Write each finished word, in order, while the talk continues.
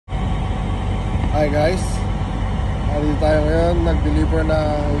Hi guys, dito tayo ngayon, nag-deliver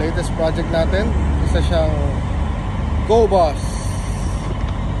ng latest project natin. Isa siyang Go Bus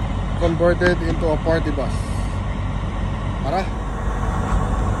converted into a party bus. Tara!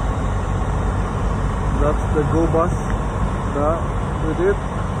 That's the Go Bus that we did.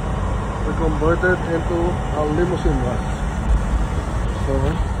 We converted into a limousine bus. So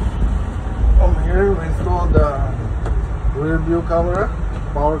from here we installed the rear view camera,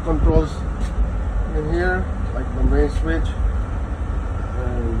 power controls in here, like the main switch,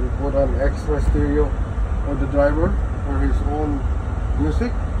 and we put an extra stereo for the driver for his own music.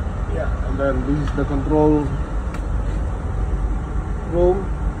 Yeah, and then this is the control room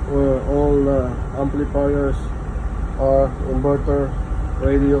where all the amplifiers are, inverter,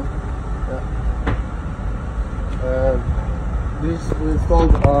 radio. Yeah. And this we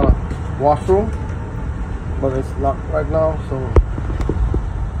installed a washroom, but it's locked right now, so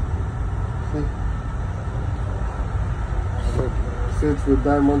see. Seats with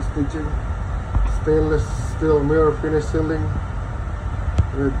diamond stitching, stainless steel mirror finish ceiling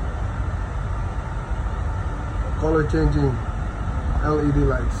with color changing LED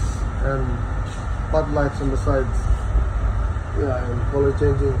lights and spot lights on the sides. Yeah, and color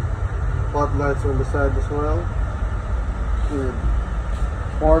changing spot lights on the side as well, with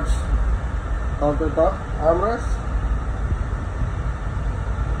ports, countertop, armrest.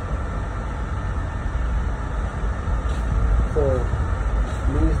 So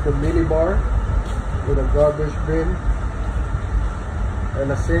this is the mini bar with a garbage bin and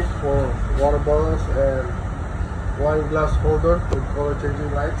a sink for water bottles and wine glass holder with color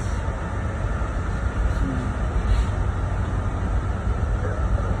changing lights.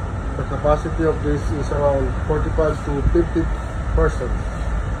 The capacity of this is around 45 to 50 persons.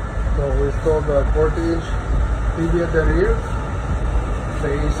 So we installed a 40-inch TV at the rear. The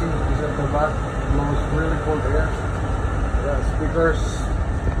AC is at the back, blows really cold air. Yeah, speakers,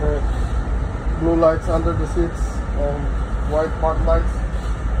 blue lights under the seats, and white park lights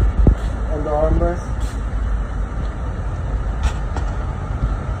on the armrest.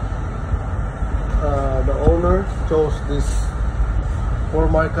 The owner chose this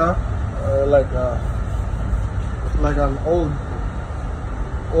Formica, like an old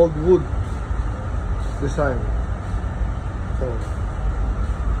wood design. So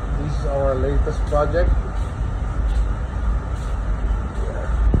this is our latest project.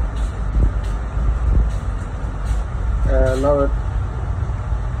 Another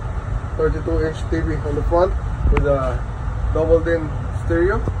 32-inch TV on the front with a double din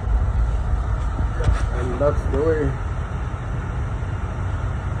stereo, and that's the way.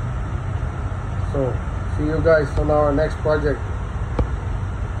 So see you guys on our next project.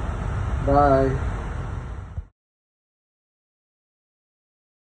 Bye.